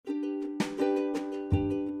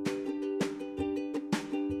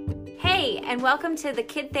Hey, and welcome to the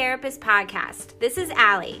Kid Therapist Podcast. This is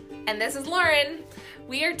Allie. And this is Lauren.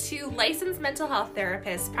 We are two licensed mental health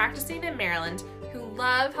therapists practicing in Maryland who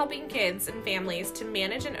love helping kids and families to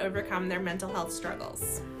manage and overcome their mental health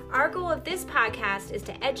struggles. Our goal of this podcast is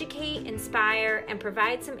to educate, inspire, and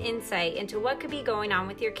provide some insight into what could be going on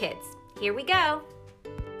with your kids. Here we go.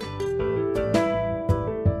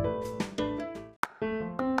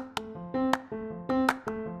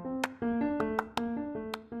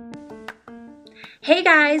 Hey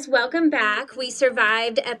guys, welcome back. We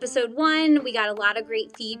survived episode 1. We got a lot of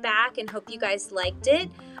great feedback and hope you guys liked it.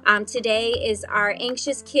 Today is our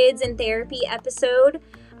Anxious Kids in Therapy episode.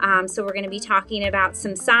 So we're going to be talking about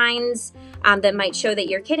some signs that might show that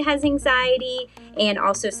your kid has anxiety and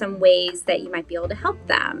also some ways that you might be able to help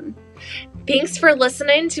them. Thanks for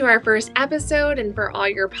listening to our first episode and for all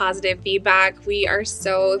your positive feedback. We are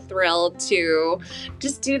so thrilled to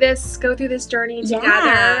just do this, go through this journey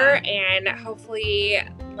together and hopefully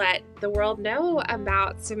let the world know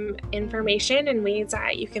about some information and ways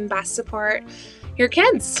that you can best support your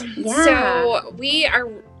kids. Yeah. So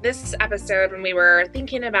this episode, when we were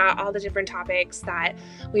thinking about all the different topics that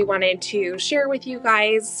we wanted to share with you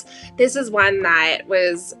guys, this is one that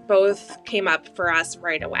came up for us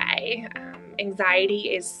right away. Anxiety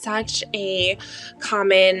is such a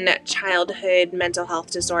common childhood mental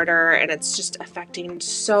health disorder, and it's just affecting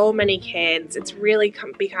so many kids. It's really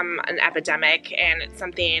become an epidemic, and it's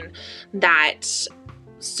something that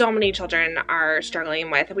so many children are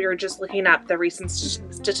struggling with. We were just looking up the recent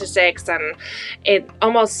statistics, and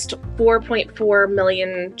almost 4.4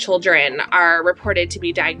 million children are reported to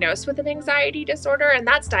be diagnosed with an anxiety disorder, and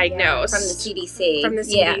that's diagnosed from the CDC. From the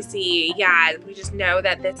CDC, yeah. We just know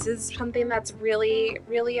that this is something that's really,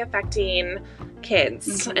 really affecting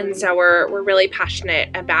kids, and so we're really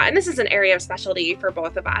passionate about. And this is an area of specialty for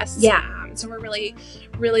both of us. Yeah. So we're really,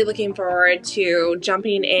 really looking forward to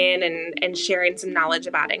jumping in and sharing some knowledge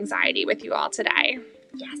about anxiety with you all today.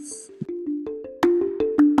 Yes.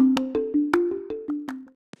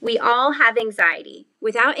 We all have anxiety.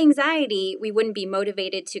 Without anxiety, we wouldn't be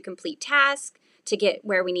motivated to complete tasks, to get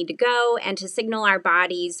where we need to go, and to signal our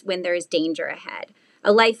bodies when there is danger ahead.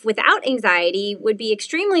 A life without anxiety would be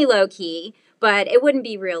extremely low-key, but it wouldn't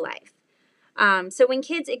be real life. So when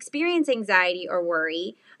kids experience anxiety or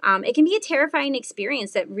worry, it can be a terrifying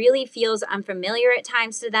experience that really feels unfamiliar at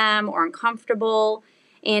times to them or uncomfortable.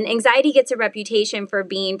 And anxiety gets a reputation for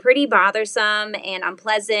being pretty bothersome and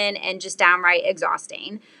unpleasant and just downright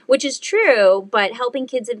exhausting, which is true, but helping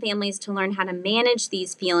kids and families to learn how to manage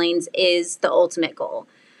these feelings is the ultimate goal.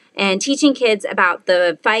 And teaching kids about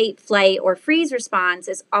the fight, flight, or freeze response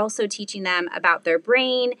is also teaching them about their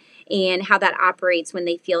brain and how that operates when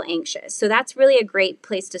they feel anxious. So that's really a great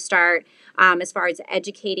place to start as far as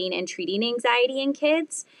educating and treating anxiety in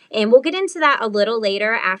kids. And we'll get into that a little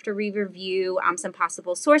later after we review some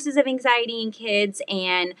possible sources of anxiety in kids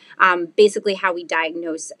and basically how we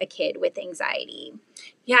diagnose a kid with anxiety.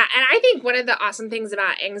 Yeah, and I think one of the awesome things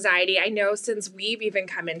about anxiety, I know since we've even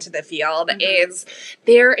come into the field, is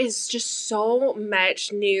there is just so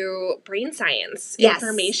much new brain science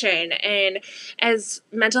information. And as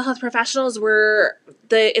mental health professionals,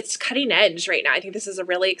 it's cutting edge right now. I think this is a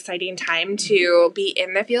really exciting time to be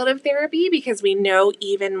in the field of therapy because we know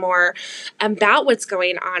even more about what's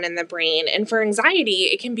going on in the brain. And for anxiety,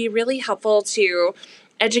 it can be really helpful to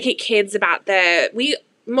educate kids about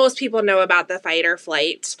most people know about the fight or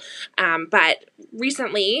flight, but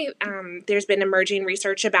recently there's been emerging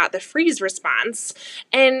research about the freeze response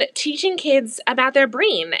and teaching kids about their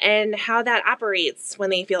brain and how that operates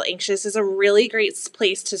when they feel anxious is a really great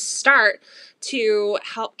place to start to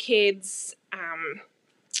help kids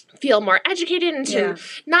feel more educated and to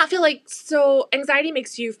not feel like, so anxiety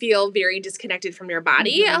makes you feel very disconnected from your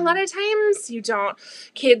body. A lot of times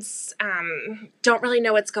kids don't really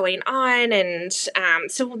know what's going on. And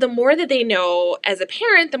so the more that they know as a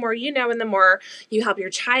parent, the more you know, and the more you help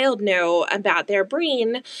your child know about their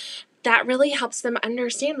brain, that really helps them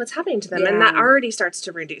understand what's happening to them. And that already starts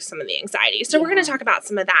to reduce some of the anxiety. So we're going to talk about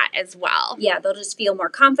some of that as well. Yeah, they'll just feel more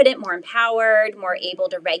confident, more empowered, more able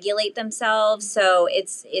to regulate themselves. So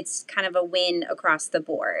it's kind of a win across the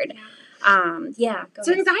board. So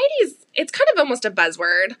anxiety it's kind of almost a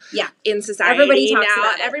buzzword in society. Everybody talks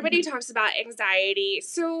about it. Everybody talks about anxiety.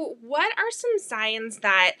 So what are some signs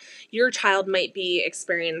that your child might be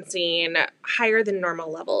experiencing higher than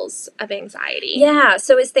normal levels of anxiety? Yeah,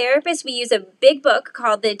 so as therapists, we use a big book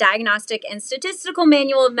called the Diagnostic and Statistical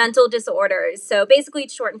Manual of Mental Disorders. So basically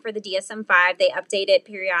it's shortened for the DSM-5. They update it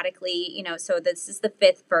periodically, so this is the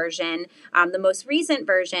 5th version, the most recent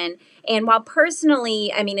version. And while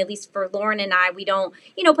personally, at least for Lauren and I, we don't,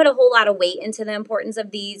 put a whole lot of weight into the importance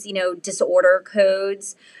of these, disorder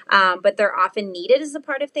codes, but they're often needed as a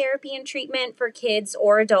part of therapy and treatment for kids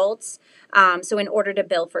or adults. So in order to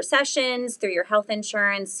bill for sessions through your health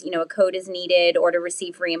insurance, a code is needed, or to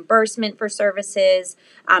receive reimbursement for services.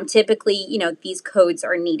 Typically, these codes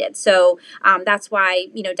are needed. So that's why,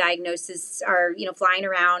 diagnoses are, flying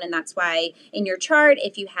around. And that's why in your chart,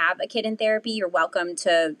 if you have a kid in therapy, you're welcome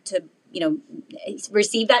to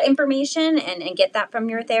receive that information and get that from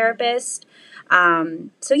your therapist.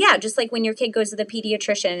 So yeah, just like when your kid goes to the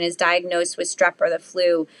pediatrician and is diagnosed with strep or the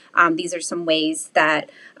flu, these are some ways that,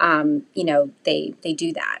 they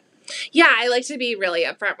do that. Yeah, I like to be really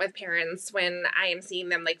upfront with parents when I am seeing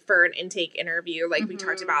them, like for an intake interview, like we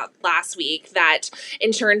talked about last week, that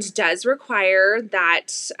insurance does require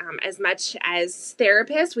that as much as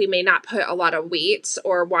therapists, we may not put a lot of weight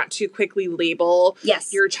or want to quickly label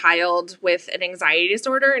your child with an anxiety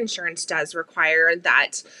disorder. Insurance does require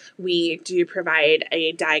that we do provide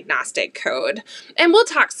a diagnostic code. And we'll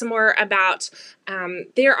talk some more about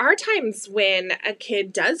there are times when a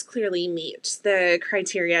kid does clearly meet the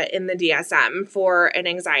criteria in the DSM for an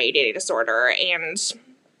anxiety disorder, and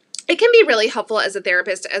it can be really helpful as a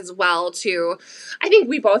therapist as well to, I think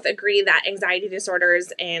we both agree that anxiety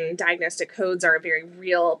disorders and diagnostic codes are a very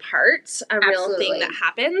real part, real thing that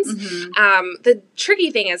happens. The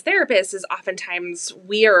tricky thing as therapists is oftentimes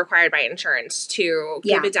we are required by insurance to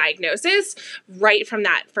give a diagnosis right from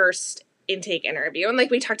that first intake interview. And like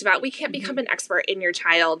we talked about, we can't become an expert in your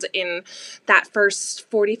child in that first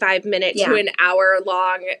 45-minute to an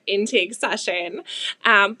hour-long intake session.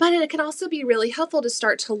 But it can also be really helpful to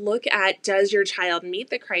start to look at, does your child meet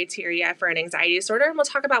the criteria for an anxiety disorder? And we'll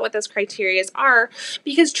talk about what those criteria are,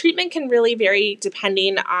 because treatment can really vary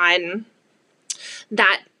depending on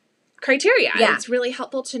that criteria. Yeah. It's really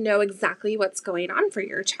helpful to know exactly what's going on for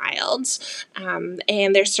your child.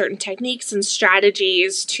 And there's certain techniques and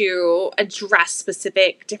strategies to address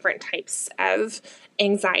specific different types of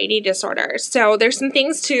anxiety disorders. So there's some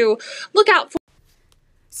things to look out for.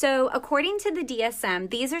 So according to the DSM,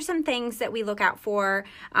 these are some things that we look out for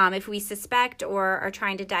if we suspect or are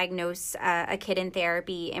trying to diagnose a kid in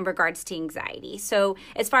therapy in regards to anxiety. So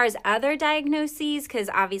as far as other diagnoses, because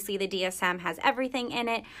obviously the DSM has everything in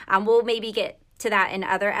it, we'll maybe get to that in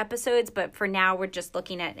other episodes, but for now we're just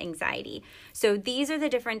looking at anxiety. So these are the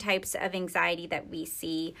different types of anxiety that we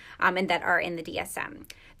see and that are in the DSM.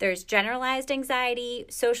 There's generalized anxiety,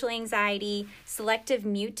 social anxiety, selective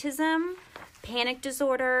mutism, panic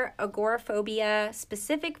disorder, agoraphobia,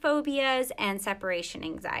 specific phobias, and separation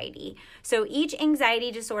anxiety. So each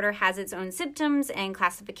anxiety disorder has its own symptoms and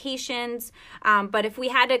classifications, but if we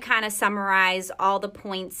had to kind of summarize all the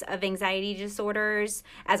points of anxiety disorders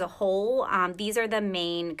as a whole, these are the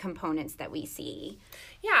main components that we see.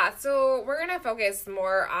 Yeah, so we're going to focus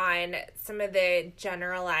more on some of the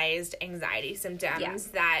generalized anxiety symptoms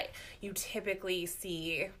that you typically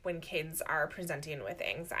see when kids are presenting with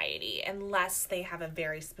anxiety, unless they have a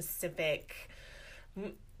very specific,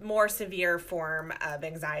 more severe form of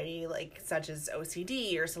anxiety, like such as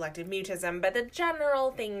OCD or selective mutism. But the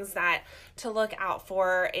general things that to look out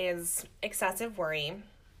for is excessive worry,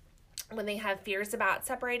 when they have fears about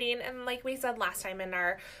separating. And like we said last time in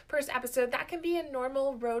our first episode, that can be a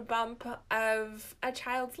normal road bump of a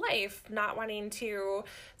child's life, not wanting to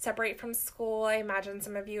separate from school. I imagine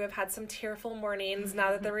some of you have had some tearful mornings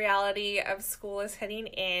now that the reality of school is hitting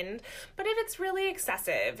in. But if it's really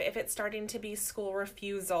excessive, if it's starting to be school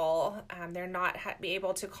refusal, they're not be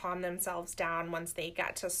able to calm themselves down once they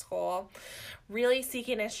get to school, really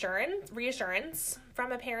seeking reassurance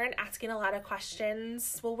from a parent, asking a lot of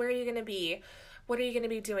questions. Well, where are you going to be? What are you going to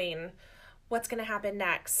be doing? What's going to happen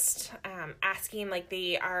next? Asking like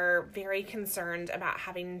they are very concerned about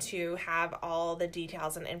having to have all the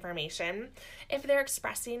details and information. If they're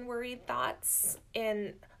expressing worried thoughts,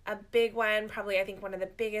 in a big one, probably I think one of the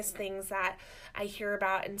biggest things that I hear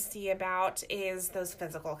about and see about is those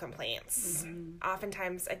physical complaints.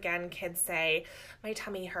 Oftentimes, again, kids say, my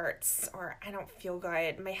tummy hurts, or I don't feel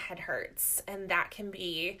good, my head hurts. And that can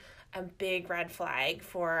be a big red flag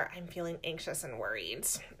for I'm feeling anxious and worried.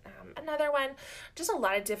 Another one, just a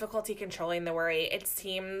lot of difficulty controlling the worry. It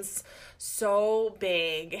seems so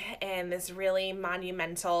big and this really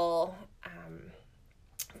monumental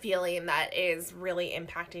feeling that is really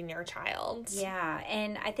impacting your child. Yeah,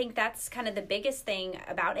 and I think that's kind of the biggest thing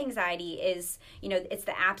about anxiety is, it's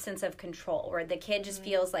the absence of control, where the kid just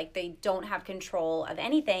feels like they don't have control of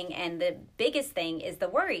anything, and the biggest thing is the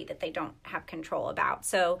worry that they don't have control about.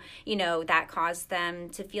 So, that caused them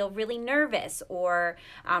to feel really nervous or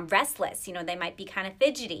restless. They might be kind of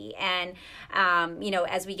fidgety, and,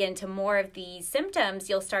 as we get into more of these symptoms,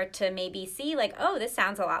 you'll start to maybe see like, oh, this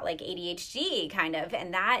sounds a lot like ADHD kind of,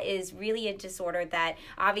 and that is really a disorder that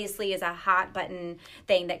obviously is a hot button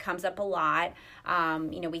thing that comes up a lot.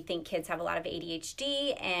 We think kids have a lot of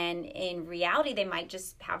ADHD, and in reality, they might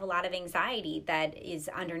just have a lot of anxiety that is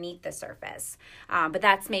underneath the surface. But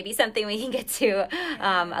that's maybe something we can get to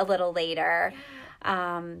a little later.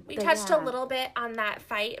 We touched a little bit on that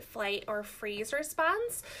fight, flight, or freeze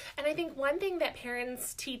response. And I think one thing that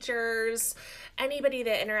parents, teachers, anybody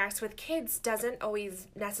that interacts with kids doesn't always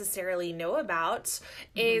necessarily know about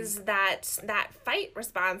is that fight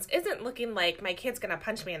response isn't looking like my kid's going to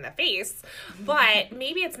punch me in the face, but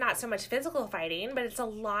maybe it's not so much physical fighting, but it's a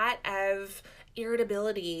lot of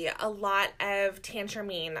irritability, a lot of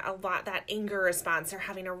tantruming, a lot that anger response. They're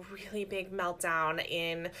having a really big meltdown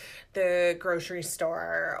in the grocery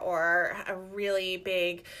store, or a really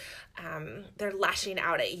big, they're lashing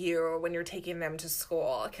out at you when you're taking them to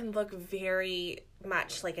school. It can look very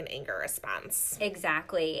much like an anger response.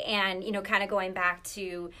 Exactly. And, kind of going back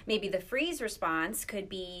to maybe the freeze response could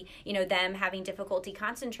be, them having difficulty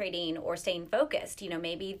concentrating or staying focused.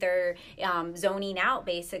 Maybe they're zoning out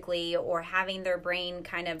basically, or having their brain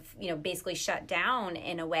kind of, basically shut down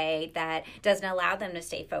in a way that doesn't allow them to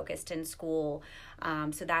stay focused in school.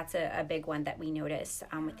 So that's a big one that we notice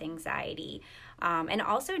with anxiety. And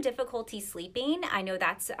also difficulty sleeping. I know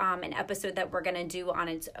that's an episode that we're going to do on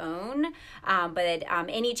its own, but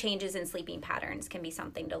any changes in sleeping patterns can be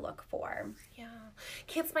something to look for. Yeah.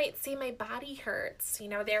 Kids might say my body hurts.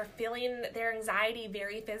 They're feeling their anxiety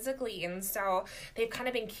very physically, and so they've kind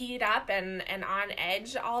of been keyed up and on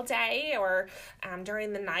edge all day or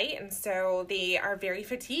during the night, and so they are very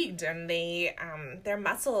fatigued, and they their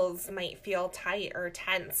muscles might feel tight or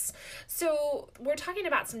tense. So we're talking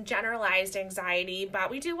about some generalized anxiety,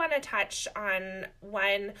 but we do want to touch on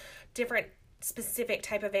one different specific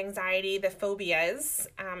type of anxiety, the phobias,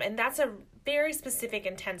 and that's a very specific,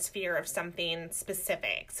 intense fear of something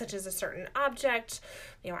specific, such as a certain object.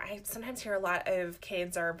 I sometimes hear a lot of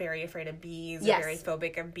kids are very afraid of bees, yes, or very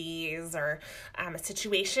phobic of bees, or a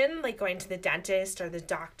situation like going to the dentist or the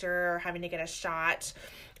doctor or having to get a shot.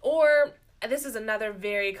 Or this is another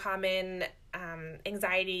very common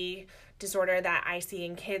anxiety disorder that I see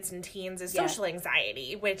in kids and teens is social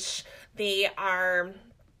anxiety, which they are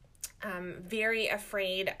very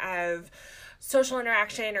afraid of social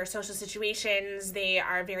interaction or social situations. They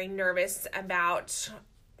are very nervous about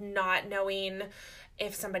not knowing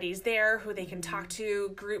if somebody's there who they can talk to,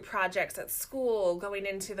 group projects at school, going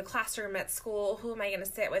into the classroom at school, who am I going to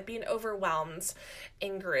sit with, being overwhelmed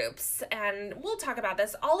in groups. And we'll talk about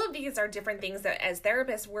this. All of these are different things that as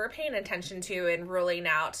therapists we're paying attention to and ruling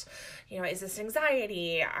out, is this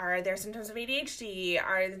anxiety? Are there symptoms of ADHD?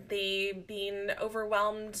 Are they being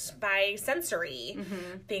overwhelmed by sensory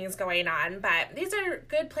things going on? But these are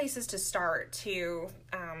good places to start to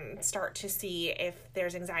see if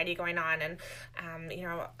there's anxiety going on. And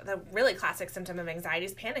the really classic symptom of anxiety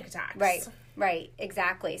is panic attacks. Right,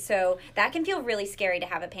 exactly. So that can feel really scary to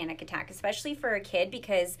have a panic attack, especially for a kid,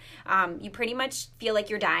 because you pretty much feel like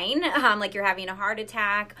you're dying, like you're having a heart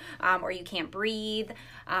attack, or you can't breathe.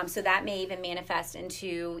 So that may even manifest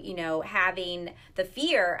into, having the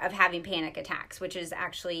fear of having panic attacks, which is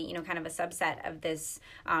actually, kind of a subset of this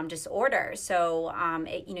disorder. So,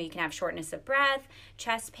 you can have shortness of breath,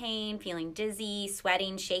 chest pain, feeling dizzy,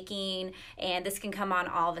 sweating, shaking, and this can come on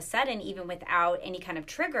all of a sudden, even without any kind of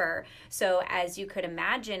trigger. So as you could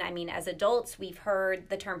imagine, as adults, we've heard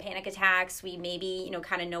the term panic attacks. We maybe,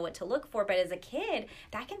 kind of know what to look for, but as a kid,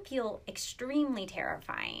 that can feel extremely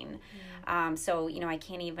terrifying. So, I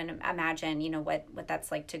can't even imagine, what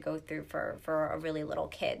that's like to go through for a really little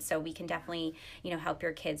kid. So we can definitely, help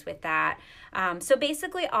your kids with that. So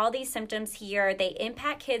basically all these symptoms here, they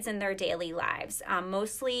impact kids in their daily lives,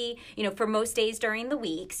 mostly, for most days during the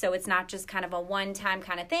week. So it's not just kind of a one-time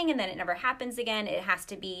kind of thing and then it never happens again. It has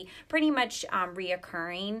to be pretty much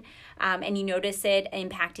reoccurring. And you notice it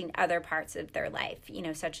impacting other parts of their life,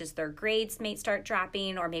 such as their grades may start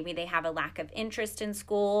dropping, or maybe they have a lack of interest in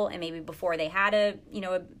school, and maybe before they had a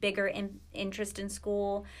bigger interest in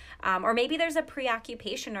school, or maybe there's a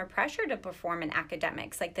preoccupation or pressure to perform in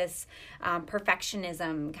academics, like this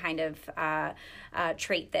perfectionism kind of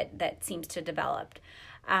trait that seems to develop.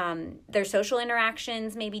 Their social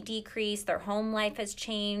interactions maybe decrease, their home life has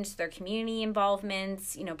changed, their community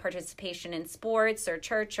involvements, participation in sports or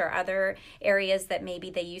church or other areas that maybe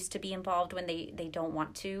they used to be involved when they don't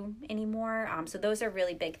want to anymore. So those are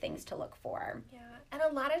really big things to look for. Yeah. And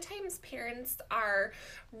a lot of times parents are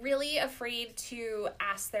really afraid to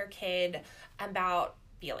ask their kid about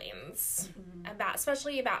feelings,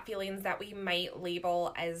 especially about feelings that we might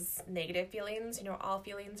label as negative feelings. All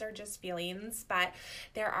feelings are just feelings, but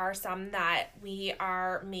there are some that we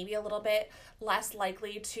are maybe a little bit less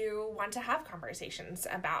likely to want to have conversations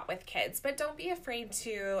about with kids. But don't be afraid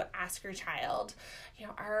to ask your child,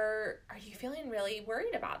 are you feeling really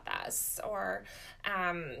worried about this? Or,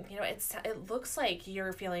 it looks like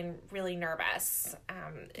you're feeling really nervous.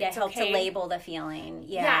 Help to label the feeling.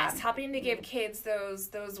 Yes, helping to give kids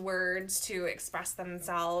those words to express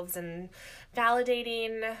themselves and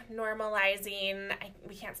validating, normalizing.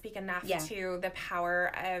 We can't speak enough to the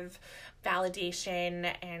power of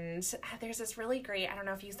validation. And there's this really great, I don't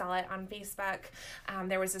know if you saw it on Facebook,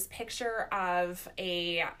 there was this picture of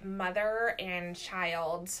a mother and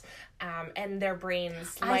child and their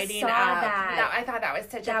brains lighting up. I thought that was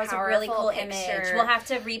such a powerful really cool picture. Image. We'll have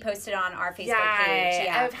to repost it on our Facebook page.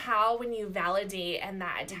 Yeah, of how when you validate and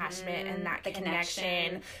that attachment and that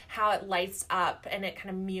connection, how it lights up and it kind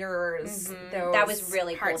of mirrors those that was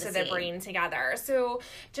really parts cool of the brain together. So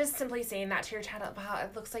just simply saying that to your child, wow,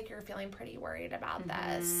 it looks like you're feeling pretty worried about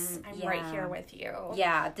this. I'm right here with you.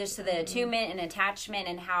 Yeah, just the attunement and attachment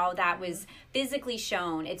and how that was physically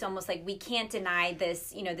shown. It's almost like we can't deny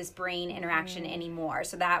this, this brain interaction anymore.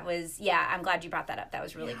 So that was, I'm glad you brought that up. That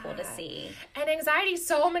was really cool to see. And anxiety,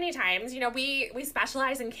 so many times, we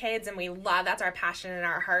specialize in kids and we love, that's our passion in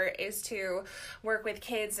our heart, is to work with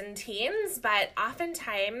kids and teens. But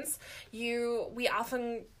oftentimes we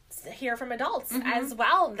often hear from adults as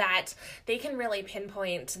well that they can really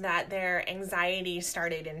pinpoint that their anxiety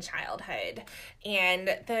started in childhood.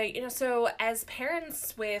 And so as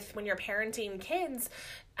parents, when you're parenting kids,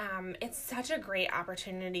 it's such a great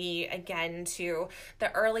opportunity, again,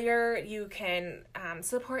 the earlier you can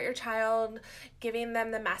support your child, giving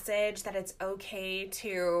them the message that it's okay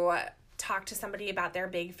to talk to somebody about their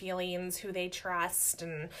big feelings, who they trust,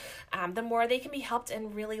 and the more they can be helped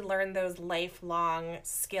and really learn those lifelong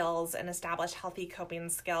skills and establish healthy coping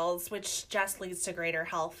skills, which just leads to greater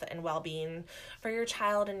health and well-being for your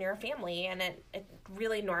child and your family. And it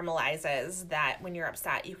really normalizes that when you're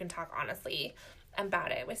upset, you can talk honestly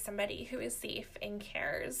about it with somebody who is safe and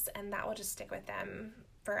cares, and that will just stick with them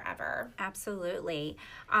forever. Absolutely.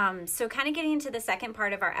 So kind of getting into the second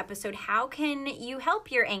part of our episode, how can you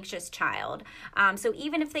help your anxious child? So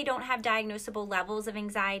even if they don't have diagnosable levels of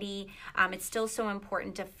anxiety, it's still so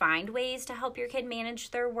important to find ways to help your kid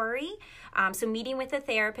manage their worry. So meeting with a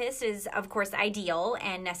therapist is, of course, ideal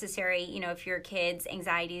and necessary, if your kid's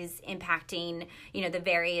anxiety is impacting, the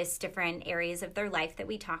various different areas of their life that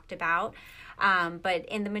we talked about. But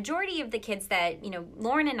in the majority of the kids that,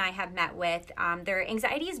 Lauren and I have met with, their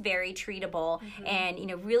anxiety is very treatable and,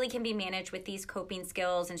 really can be managed with these coping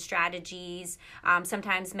skills and strategies.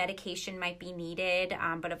 Sometimes medication might be needed,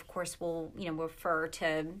 but of course we'll, refer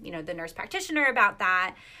to, the nurse practitioner about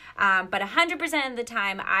that. But 100% of the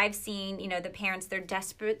time I've seen, the parents, they're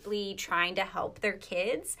desperately trying to help their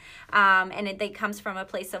kids. And it comes from a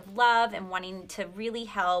place of love and wanting to really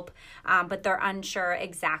help, but they're unsure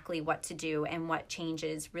exactly what to do and what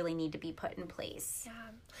changes really need to be put in place. Yeah.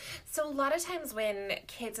 So a lot of times when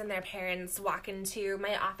kids and their parents walk into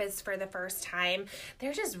my office for the first time,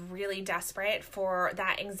 they're just really desperate for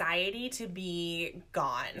that anxiety to be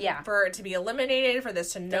gone. Yeah. For it to be eliminated, for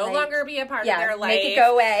this to no longer be a part of their life. Make it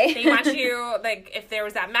go away. They want you, if there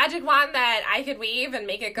was that magic wand that I could weave and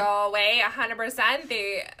make it go away 100%,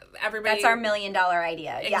 everybody... That's our $1 million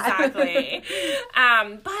idea. Exactly.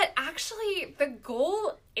 But actually, the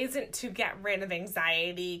goal isn't to get rid of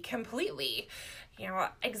anxiety completely.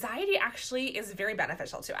 Anxiety actually is very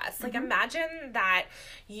beneficial to us. Imagine that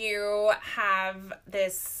you have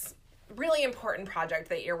this really important project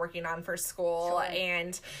that you're working on for school,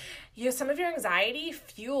 and some of your anxiety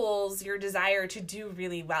fuels your desire to do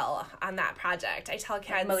really well on that project. I tell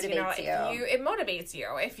kids, it motivates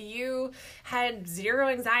you. If you had zero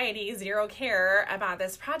anxiety, zero care about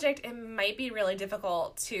this project, it might be really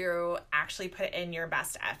difficult to actually put in your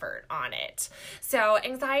best effort on it. So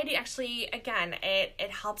anxiety actually, again,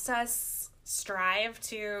 it helps us strive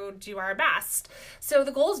to do our best. So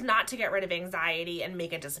the goal is not to get rid of anxiety and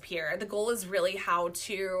make it disappear. The goal is really how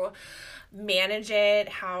to manage it,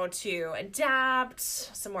 how to adapt,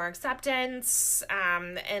 some more acceptance,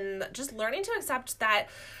 and just learning to accept that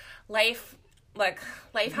life look,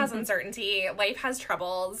 life has uncertainty. Life has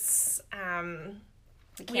troubles.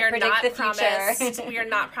 We are not promised. We are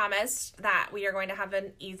not promised that we are going to have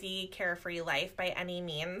an easy, carefree life by any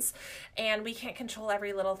means, and we can't control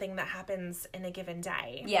every little thing that happens in a given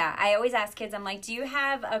day. Yeah, I always ask kids, I'm like, do you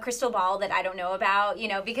have a crystal ball that I don't know about?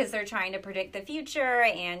 Because they're trying to predict the future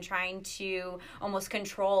and trying to almost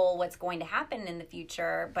control what's going to happen in the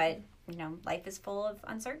future, but life is full of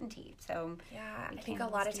uncertainty. So yeah, I think a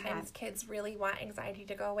lot of times kids really want anxiety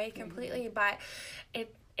to go away completely, but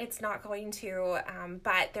it's not going to,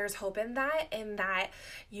 but there's hope in that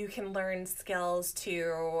you can learn skills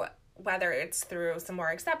to, whether it's through some more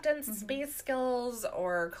acceptance-based skills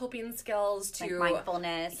or coping skills to... Like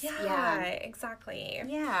mindfulness. Yeah, exactly.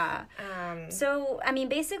 Yeah. So,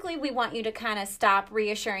 basically we want you to kind of stop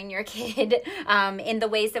reassuring your kid in the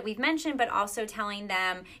ways that we've mentioned, but also telling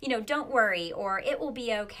them, don't worry, or it will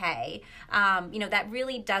be okay. That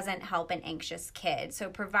really doesn't help an anxious kid. So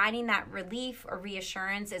providing that relief or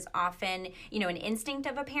reassurance is often, an instinct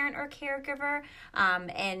of a parent or caregiver.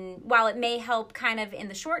 And while it may help kind of in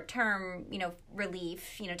the short term,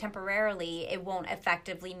 relief, temporarily, it won't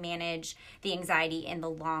effectively manage the anxiety in the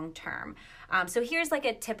long term. So here's like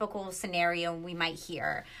a typical scenario we might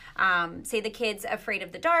hear. Say the kid's afraid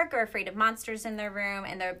of the dark or afraid of monsters in their room,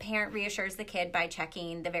 and the parent reassures the kid by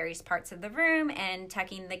checking the various parts of the room and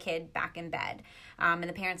tucking the kid back in bed. And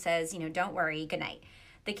the parent says, don't worry, good night.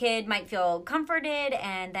 The kid might feel comforted,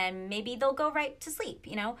 and then maybe they'll go right to sleep,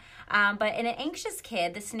 But in an anxious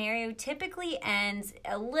kid, the scenario typically ends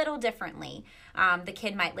a little differently. The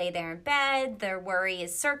kid might lay there in bed, their worry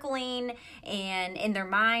is circling and in their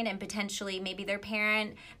mind, and potentially maybe their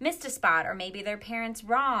parent missed a spot, or maybe their parent's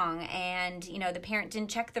wrong, and the parent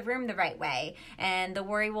didn't check the room the right way, and the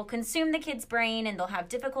worry will consume the kid's brain, and they'll have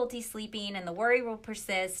difficulty sleeping, and the worry will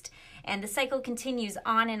persist, and the cycle continues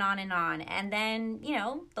on and on and on. And then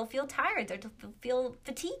they'll feel tired, they'll feel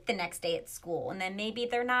fatigued the next day at school, and then maybe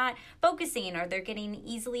they're not focusing, or they're getting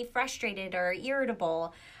easily frustrated or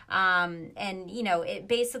irritable. It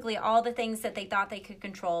basically all the things that they thought they could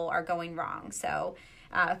control are going wrong. So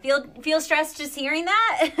feel stressed just hearing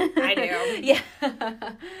that? I do. Yeah.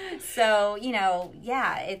 So,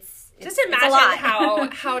 it's just imagine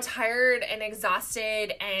how tired and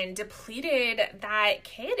exhausted and depleted that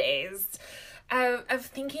kid is of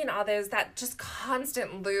thinking all those, that just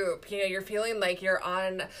constant loop. You're feeling like you're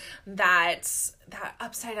on that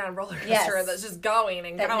upside down roller coaster that's just going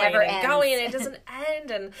and going and going, and it doesn't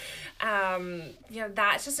end. And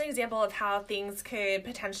that's just an example of how things could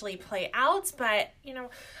potentially play out. But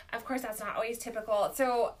of course, that's not always typical.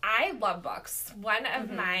 So I love books. One of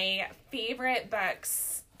my favorite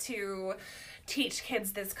books to teach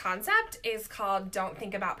kids this concept is called Don't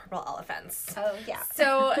Think About Purple Elephants. Oh, yeah.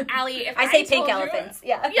 So, Allie, if I say pink elephants.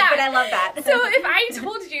 Yeah, but I love that. So if I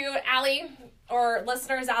told you, Allie, or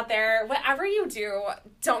listeners out there, whatever you do,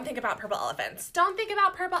 don't think about purple elephants. Don't think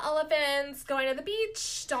about purple elephants going to the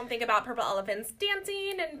beach. Don't think about purple elephants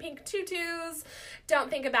dancing in pink tutus. Don't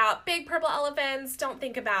think about big purple elephants. Don't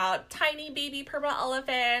think about tiny baby purple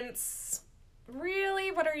elephants.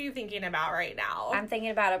 Really? What are you thinking about right now? I'm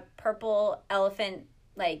thinking about a purple elephant,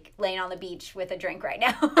 like, laying on the beach with a drink right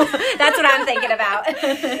now. That's what I'm thinking about. So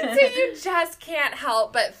you just can't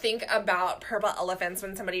help but think about purple elephants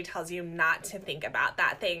when somebody tells you not to think about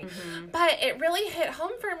that thing. But it really hit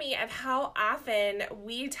home for me of how often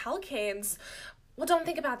we tell kids, well, don't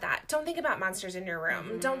think about that. Don't think about monsters in your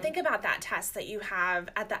room. Don't think about that test that you have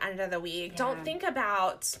at the end of the week. Don't think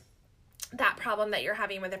about that problem that you're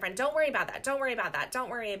having with a friend. Don't worry about that. Don't worry about that. Don't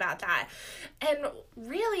worry about that. And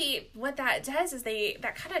really what that does is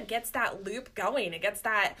that kind of gets that loop going. It gets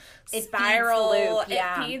that spiral. Feeds the loop.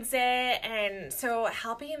 It feeds it. And so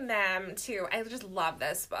helping them to, I just love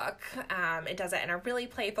this book. It does it in a really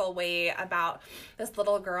playful way about this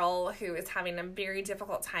little girl who is having a very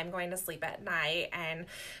difficult time going to sleep at night. And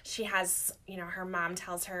she has, her mom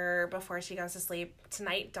tells her before she goes to sleep,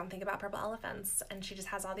 tonight, don't think about purple elephants. And she just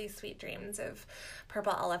has all these sweet dreams of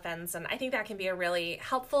purple elephants. And I think that can be a really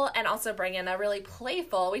helpful and also bring in a really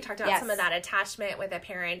playful, we talked about some of that attachment with a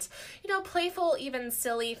parent, playful, even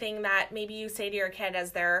silly thing that maybe you say to your kid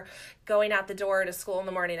as they're going out the door to school in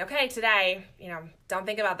the morning, okay, today, don't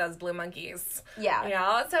think about those blue monkeys.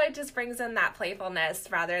 Yeah. So it just brings in that playfulness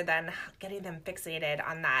rather than getting them fixated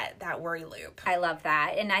on that worry loop. I love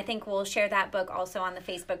that. And I think we'll share that book also on the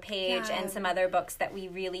Facebook page and some other books that we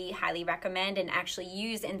really highly recommend and actually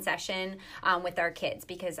use in session with our kids,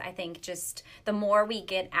 because I think just the more we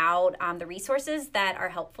get out the resources that are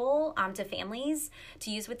helpful to families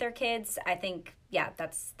to use with their kids, I think,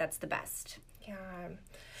 that's the best. Yeah.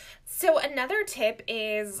 So another tip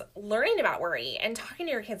is learning about worry and talking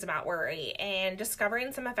to your kids about worry and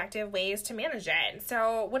discovering some effective ways to manage it.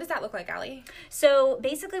 So what does that look like, Allie? So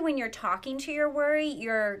basically when you're talking to your worry,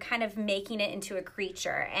 you're kind of making it into a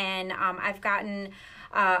creature. And I've gotten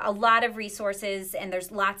a lot of resources, and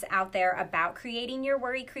there's lots out there about creating your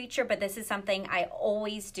worry creature, but this is something I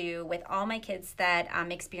always do with all my kids that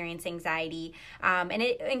experience anxiety. And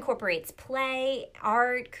it incorporates play,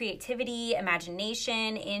 art, creativity,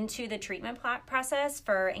 imagination into the treatment process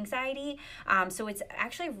for anxiety. So it's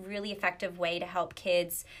actually a really effective way to help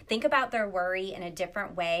kids think about their worry in a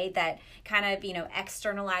different way that kind of,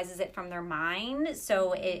 externalizes it from their mind.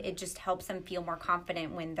 So it just helps them feel more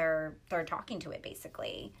confident when they're talking to it, basically.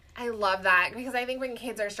 I love that, because I think when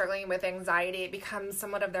kids are struggling with anxiety, it becomes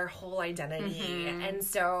somewhat of their whole identity. And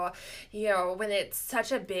so, when it's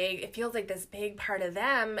such it feels like this big part of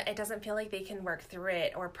them, it doesn't feel like they can work through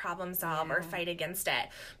it or problem solve or fight against it.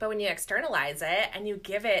 But when you externalize it and you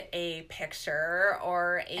give it a picture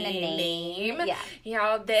or a name,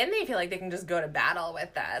 then they feel like they can just go to battle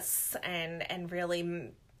with this and really,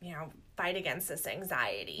 fight against this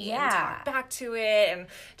anxiety and talk back to it, and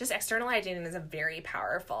just externalizing it is a very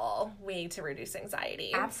powerful way to reduce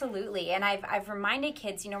anxiety. Absolutely. And I've reminded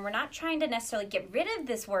kids, we're not trying to necessarily get rid of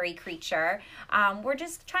this worry creature. We're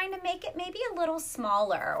just trying to make it maybe a little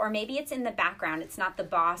smaller, or maybe it's in the background. It's not the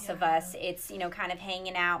boss of us. It's, kind of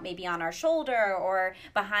hanging out maybe on our shoulder or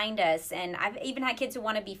behind us. And I've even had kids who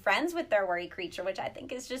want to be friends with their worry creature, which I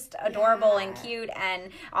think is just adorable and cute,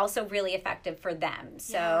 and also really effective for them.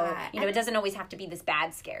 So, it doesn't always have to be this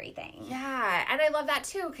bad, scary thing. Yeah, and I love that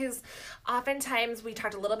too, because oftentimes we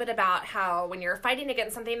talked a little bit about how when you're fighting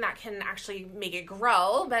against something, that can actually make it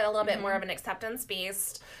grow, but a little bit more of an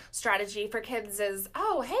acceptance-based strategy for kids is,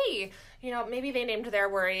 oh, hey, maybe they named their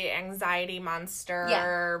worry anxiety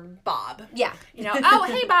monster Bob. Yeah. Oh,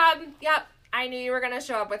 hey, Bob. Yep. I knew you were going to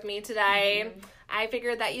show up with me today. I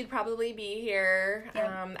figured that you'd probably be here.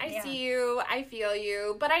 I see you. I feel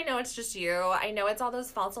you. But I know it's just you. I know it's all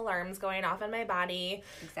those false alarms going off in my body.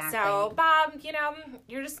 Exactly. So, Bob,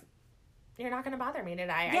 you're not going to bother me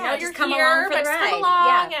today. Yeah, I know you're come here, along for but the ride. come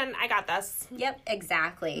along, and I got this. Yep,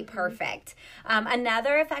 exactly. Perfect.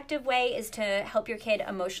 Another effective way is to help your kid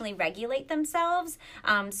emotionally regulate themselves.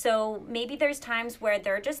 So maybe there's times where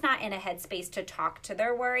they're just not in a headspace to talk to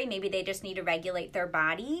their worry. Maybe they just need to regulate their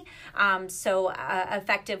body. So an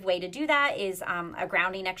effective way to do that is a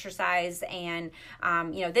grounding exercise. And,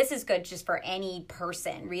 this is good just for any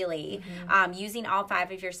person, really, using all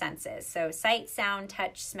 5 of your senses. So sight, sound,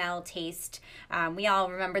 touch, smell, taste. We all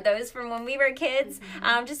remember those from when we were kids,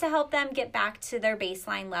 just to help them get back to their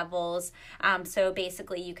baseline levels. So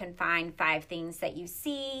basically you can find 5 things that you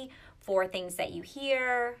see, 4 things that you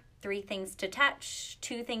hear, 3 things to touch,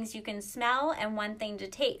 2 things you can smell, and 1 thing to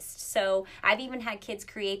taste. So I've even had kids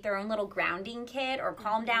create their own little grounding kit or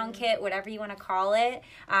calm down kit, whatever you want to call it,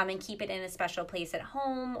 and keep it in a special place at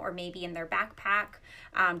home or maybe in their backpack,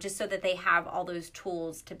 just so that they have all those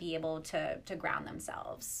tools to be able to ground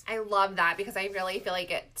themselves. I love that, because I really feel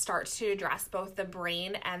like it starts to address both the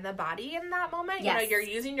brain and the body in that moment. Yes. You're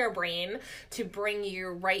using your brain to bring you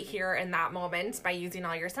right here in that moment by using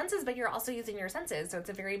all your senses, but you're also using your senses. So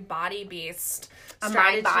it's a very body-based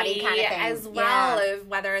strategy mind-body kind of thing. As well, of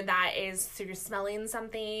whether that is through smelling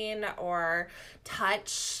something or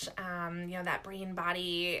touch. That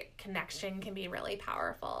brain-body connection can be really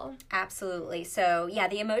powerful. Absolutely. So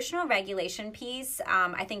the emotional regulation piece,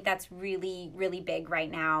 I think that's really, really big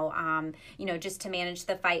right now, just to manage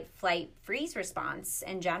the fight, flight, freeze response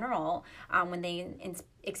in general when they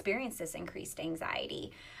experience this increased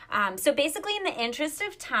anxiety. So basically, in the interest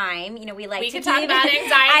of time, we could talk about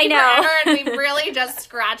anxiety forever, and we really just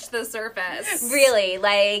scratched the surface. Really,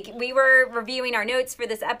 we were reviewing our notes for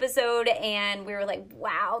this episode, and we were like,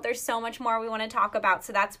 wow, there's so much more we want to talk about.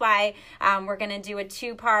 So that's why we're going to do a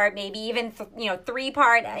 2-part, maybe even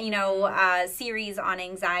 3-part, series on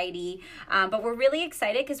anxiety. But we're really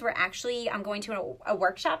excited because we're actually going to a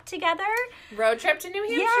workshop together. Road trip to New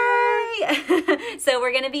Hampshire. Yay! So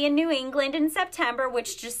we're going to be in New England in September,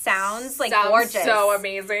 which just sounds gorgeous. So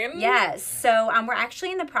amazing. Yes. So we're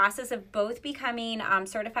actually in the process of both becoming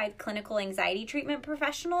certified clinical anxiety treatment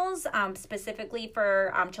professionals, specifically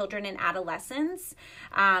for children and adolescents.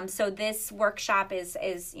 So this workshop is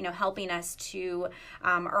helping us to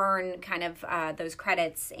earn kind of those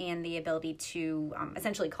credits and the ability to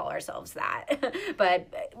essentially call ourselves that.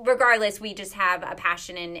 But regardless, we just have a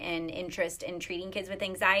passion and interest in treating kids with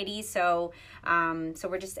anxiety. So So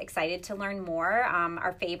we're just excited to learn more.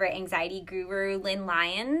 Our favorite anxiety guru, Lynn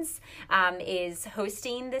Lyons, is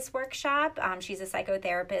hosting this workshop. She's a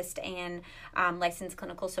psychotherapist and licensed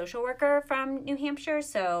clinical social worker from New Hampshire.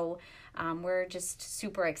 So we're just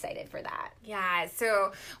super excited for that. Yeah,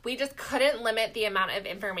 so we just couldn't limit the amount of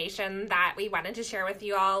information that we wanted to share with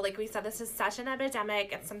you all. Like we said, this is such an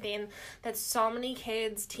epidemic. It's something that so many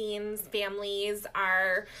kids, teens, families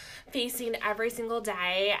are facing every single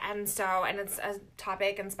day. And it's a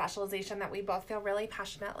topic and specialization that we both feel really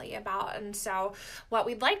passionately about. And so what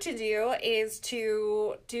we'd like to do is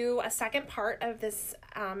to do a second part of this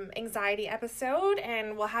anxiety episode,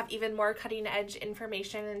 and we'll have even more cutting edge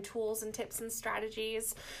information and tools and tips and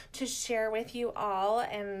strategies to share with you all.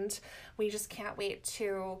 And we just can't wait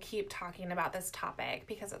to keep talking about this topic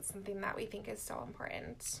because it's something that we think is so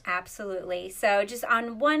important. Absolutely. So just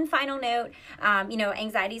on one final note,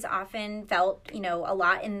 anxiety is often felt, a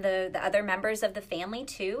lot in the other members of the family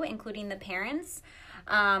too, including the parents.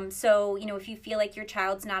 So, if you feel like your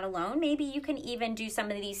child's not alone, maybe you can even do some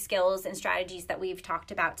of these skills and strategies that we've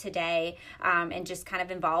talked about today, and just kind of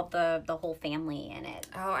involve the whole family in it.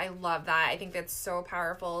 Oh, I love that. I think that's so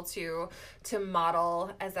powerful to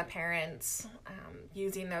model as a parent,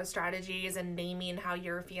 using those strategies and naming how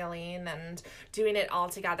you're feeling and doing it all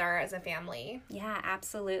together as a family. Yeah,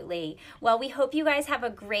 absolutely. Well, we hope you guys have a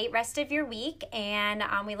great rest of your week, and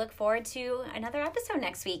we look forward to another episode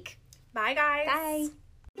next week. Bye, guys.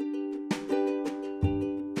 Bye.